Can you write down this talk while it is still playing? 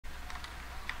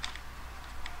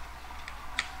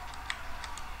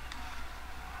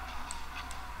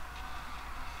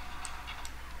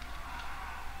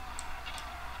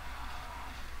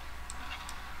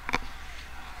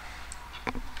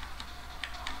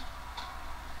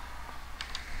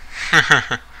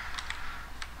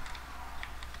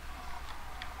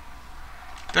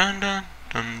Dun dun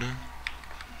dun dun.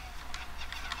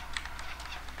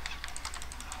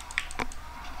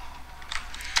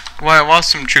 Well, I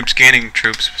lost some troops gaining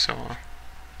troops, so.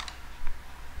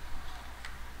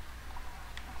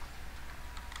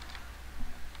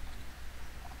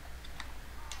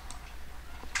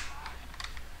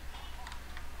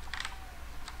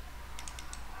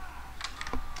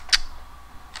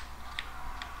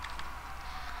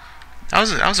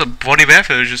 That was a bloody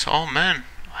battlefield. It was just, oh man.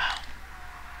 Wow.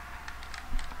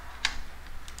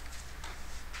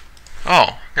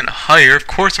 Oh, I'm gonna hire. Of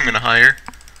course I'm gonna hire.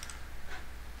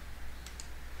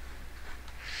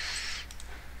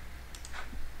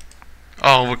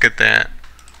 Oh, look at that.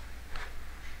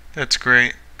 That's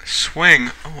great.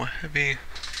 Swing. Oh, heavy.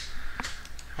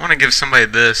 I want to give somebody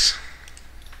this.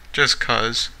 Just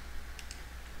cuz.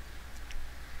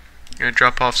 Gonna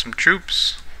drop off some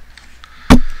troops.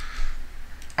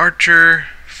 Archer.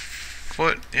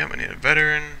 Foot. Yeah, we need a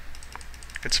veteran.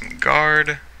 Get some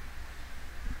guard.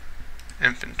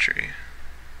 Infantry.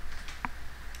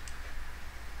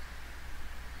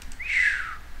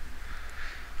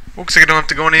 Looks like I don't have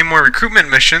to go on any more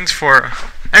recruitment missions for...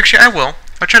 Actually, I will.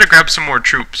 I'll try to grab some more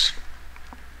troops.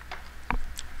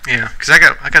 Yeah, because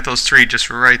I got those 3 just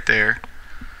right there.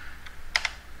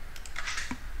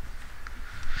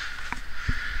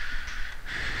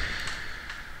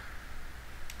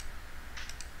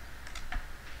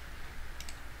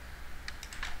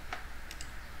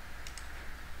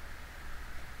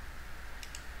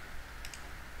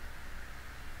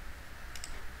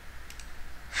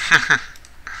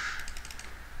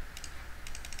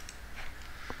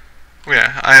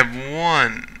 Yeah, I have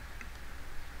 1,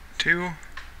 2.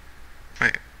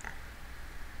 Wait.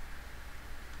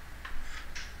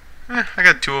 I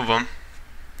got 2 of them.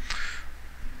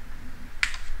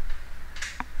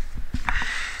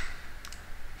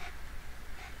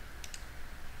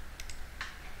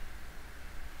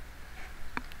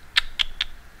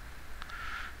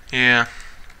 Yeah.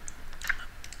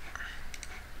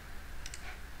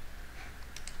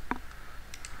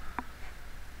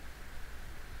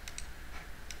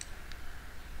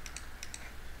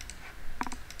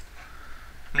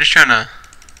 I'm just trying to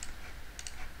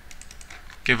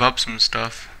give up some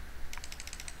stuff.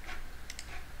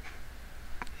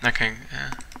 Okay,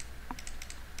 yeah.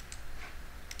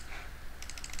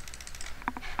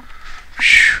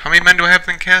 How many men do I have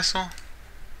in the castle?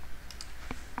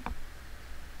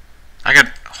 I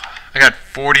got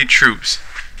 40 troops.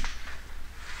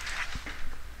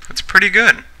 That's pretty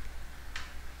good.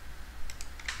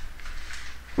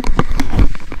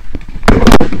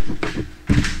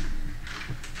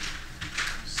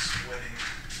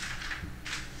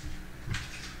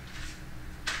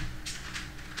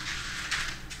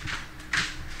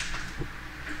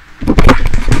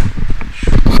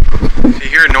 If you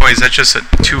hear a noise, that's just a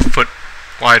 2-foot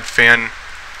wide fan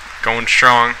going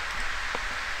strong.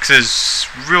 Because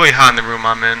it's really hot in the room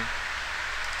I'm in. And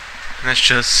that's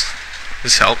just...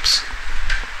 this helps.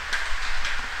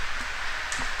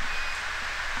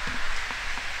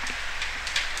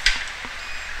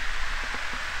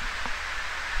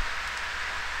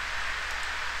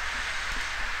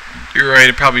 You're right,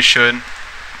 it probably should.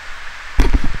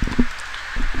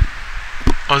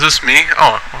 Oh, is this me?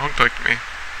 Oh, it looked like me.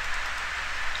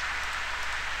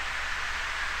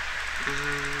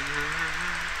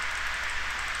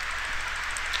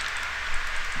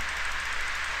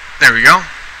 There we go.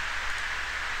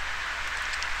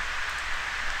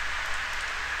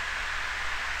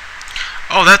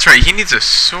 Oh, that's right. He needs a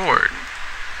sword.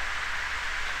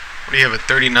 What do you have, a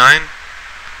 39?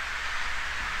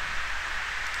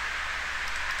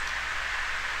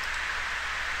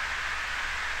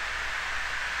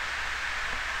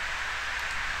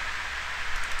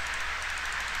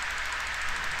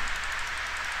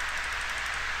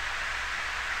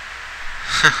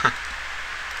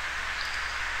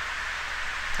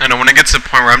 I know, when it gets to the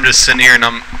point where I'm just sitting here and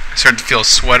I start to feel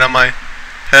sweat on my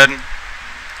head.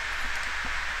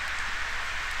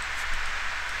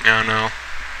 I don't know.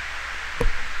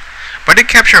 But I did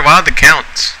capture a lot of the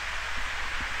counts.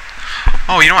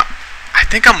 Oh, you know what? I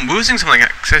think I'm losing something,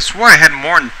 because I swore I had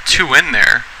more than 2 in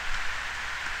there.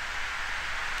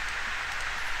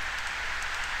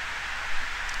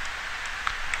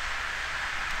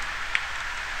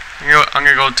 I'm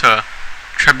gonna go to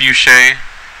Trebuchet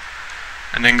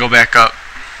and then go back up.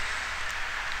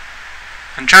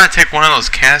 I'm trying to take one of those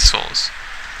castles.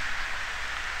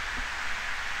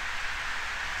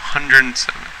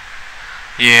 107.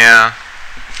 Yeah.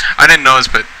 I didn't notice,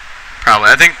 but probably.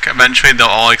 I think eventually they'll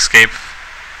all escape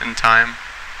in time.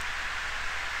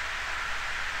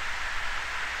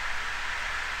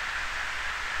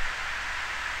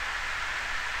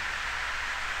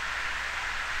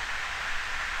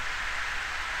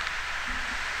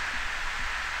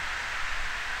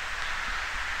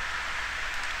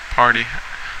 party.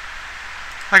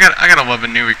 I got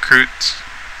 11 new recruits.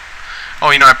 Oh,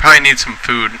 you know, I probably need some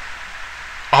food.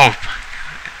 Oh.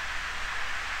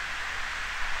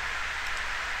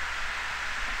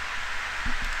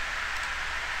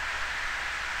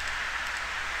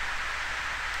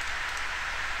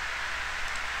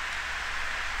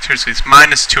 Seriously, it's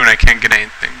 -2 and I can't get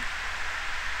anything.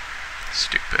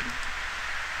 Stupid.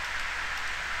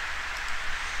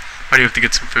 Why do you have to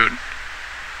get some food?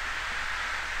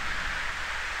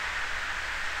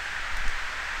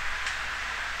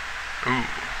 Ooh.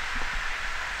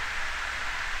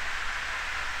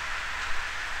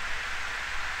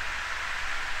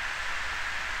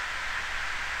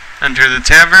 Enter the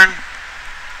tavern.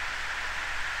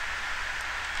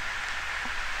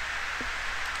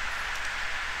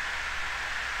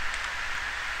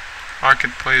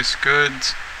 Marketplace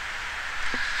goods.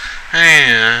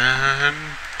 And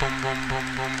boom, boom,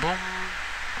 boom, boom, boom.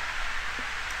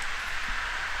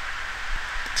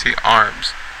 Let's see,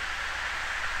 arms.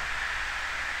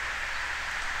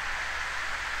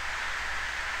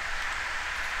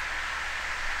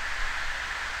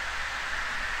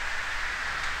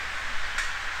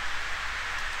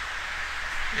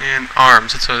 And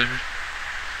arms. It's a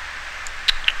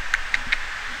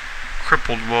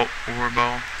crippled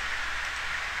warbow.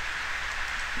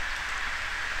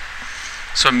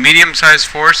 So a medium-sized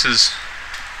force is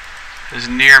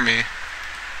near me.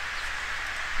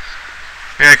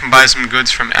 Maybe I can buy some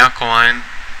goods from Alkaline.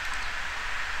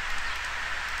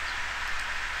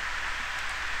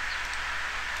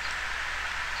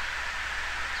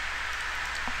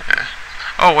 Yeah.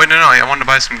 Oh wait, no, I wanted to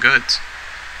buy some goods.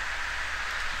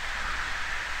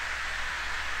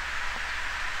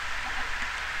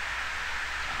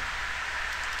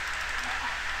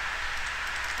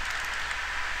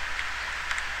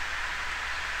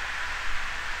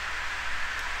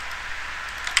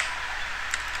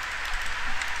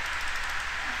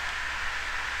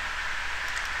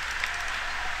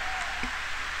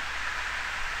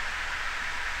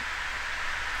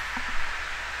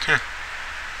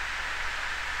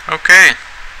 Okay.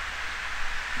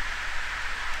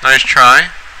 Nice try.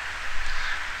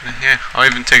 Yeah, I'll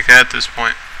even take that at this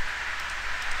point.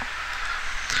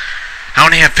 I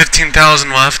only have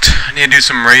 15,000 left. I need to do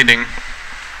some raiding.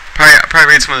 Probably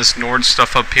raid some of this Nord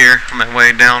stuff up here on my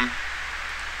way down.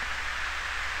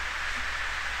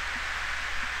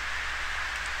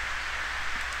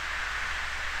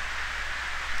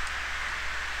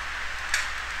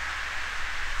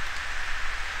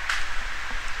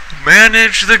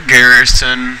 Manage the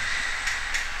garrison.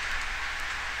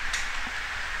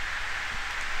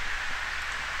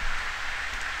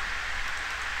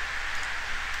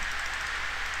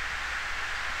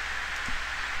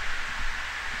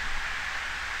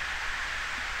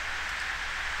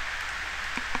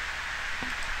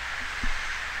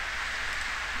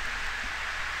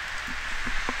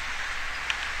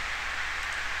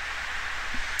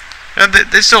 Yeah,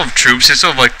 they still have troops. They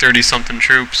still have like 30-something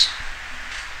troops.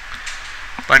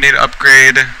 But I need to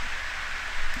upgrade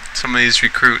some of these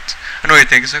recruits. I know what you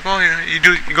think. It's like, well, you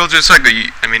go through the cycle.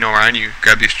 Orion, you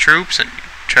grab these troops and you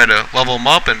try to level them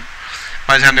up, and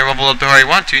by the time they're leveled up to how you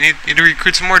want to, you need to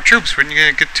recruit some more troops. When are you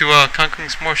gonna get to conquering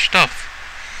some more stuff?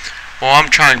 Well, I'm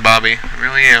trying, Bobby. I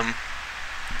really am.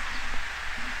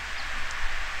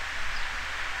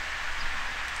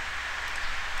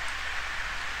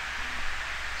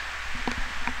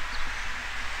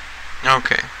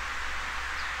 Okay.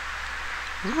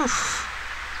 Oof.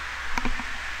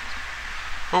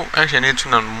 Oh, actually, I need to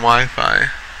turn on Wi-Fi.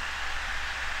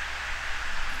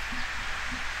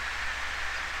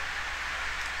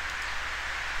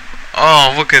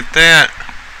 Oh, look at that.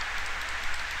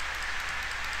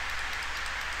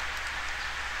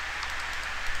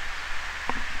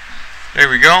 There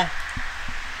we go.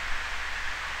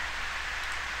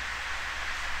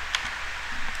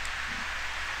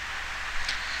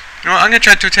 You know what, I'm gonna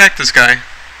try to attack this guy.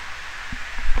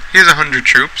 He has 100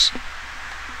 troops.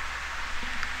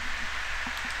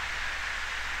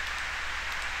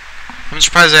 I'm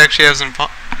surprised I actually haven't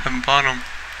fought him.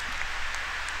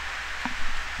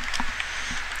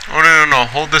 Oh, no.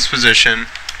 Hold this position.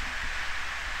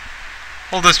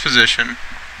 Hold this position.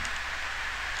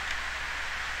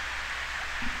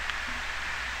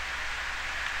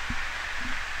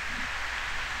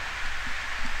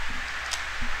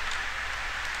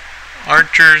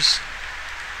 Archers.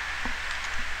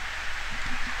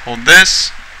 Hold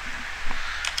this.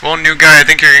 Well, new guy, I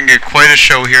think you're going to get quite a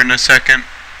show here in a second.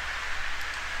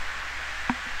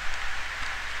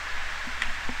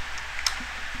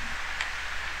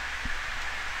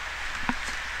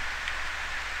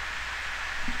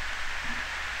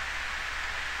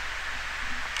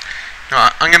 No,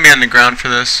 I'm gonna be on the ground for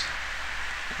this.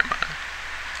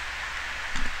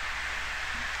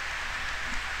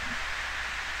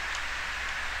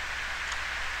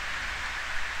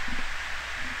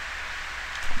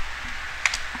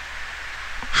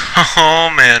 Oh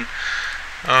man.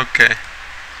 Okay.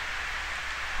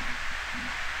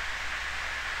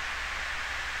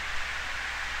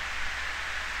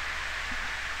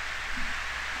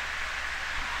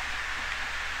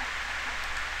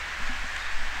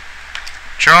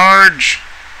 Charge!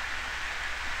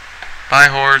 Bye,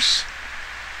 horse.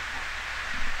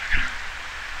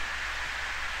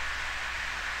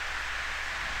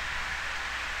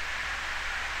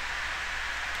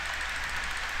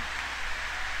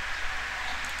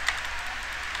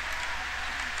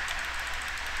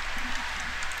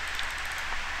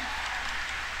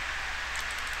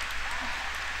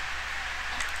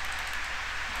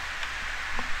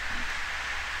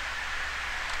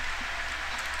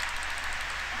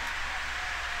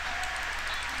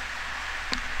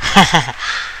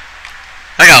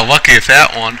 I got lucky with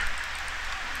that one.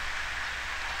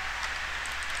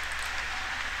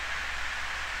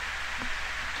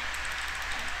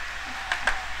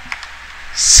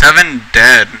 Seven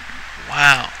dead.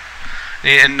 Wow.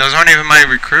 And those aren't even my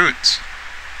recruits.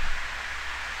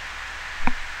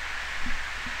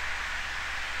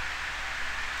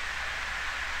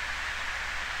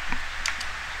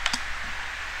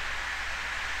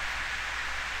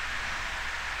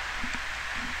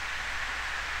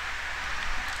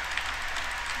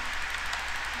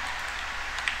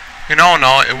 You know,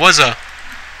 no, it was a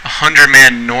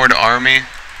 100-man Nord army.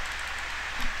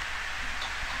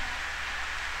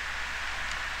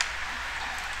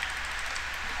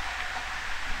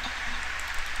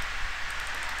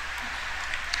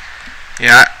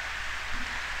 Yeah,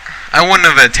 I wouldn't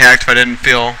have attacked if I didn't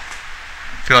feel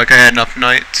like I had enough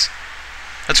knights.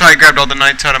 That's why I grabbed all the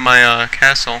knights out of my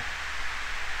castle.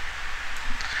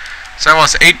 So I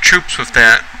lost 8 troops with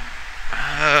that.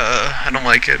 I don't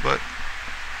like it, but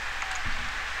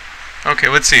okay,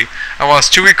 let's see. I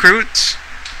lost 2 recruits,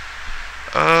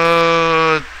 2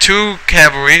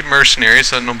 cavalry mercenaries,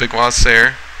 so no big loss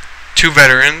there. 2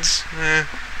 veterans, and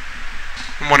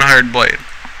 1 hired blade.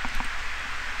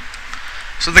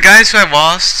 So the guys who I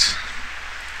lost,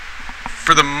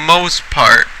 for the most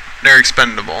part, they're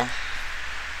expendable.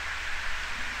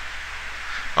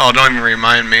 Oh, don't even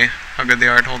remind me how good the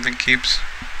art holding keeps.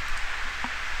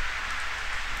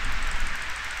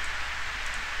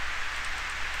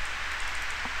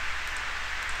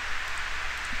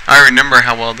 I remember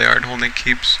how well the art holding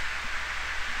keeps.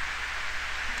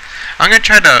 I'm gonna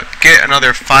try to get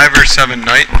another 5 or 7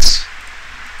 knights.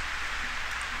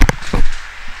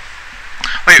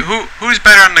 Wait, who's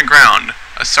better on the ground?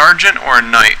 A sergeant or a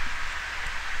knight?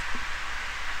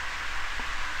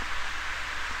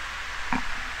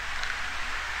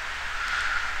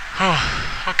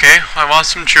 Oh, okay, I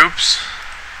lost some troops.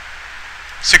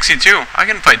 62. I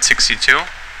can fight 62.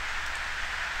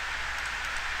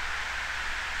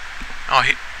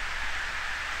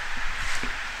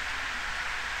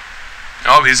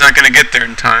 Oh, he's not gonna get there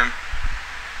in time.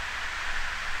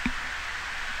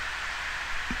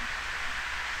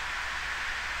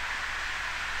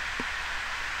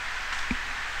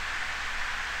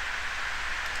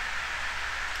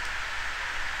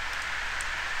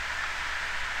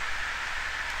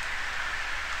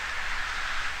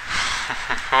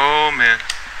 Oh man.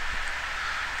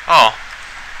 Oh,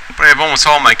 but I have almost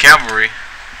all my cavalry.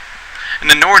 And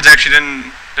the Nords actually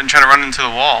didn't try to run into the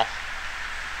wall.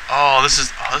 Oh, this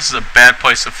is a bad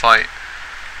place to fight.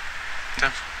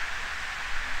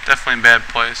 Definitely a bad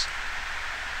place.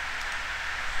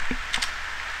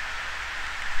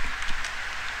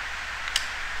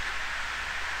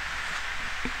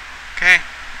 Okay.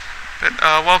 But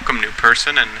welcome, new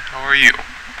person, and how are you?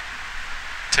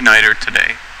 Tonight or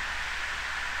today?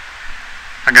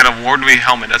 I got a Wardwe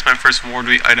helmet. That's my first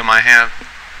Wardwe item I have.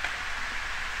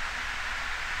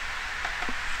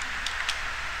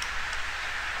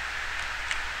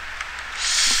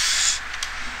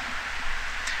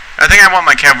 I think I want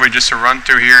my cavalry just to run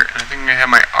through here, and I think I have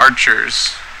my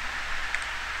archers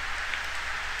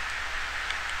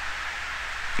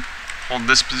hold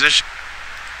this position,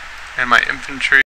 and my infantry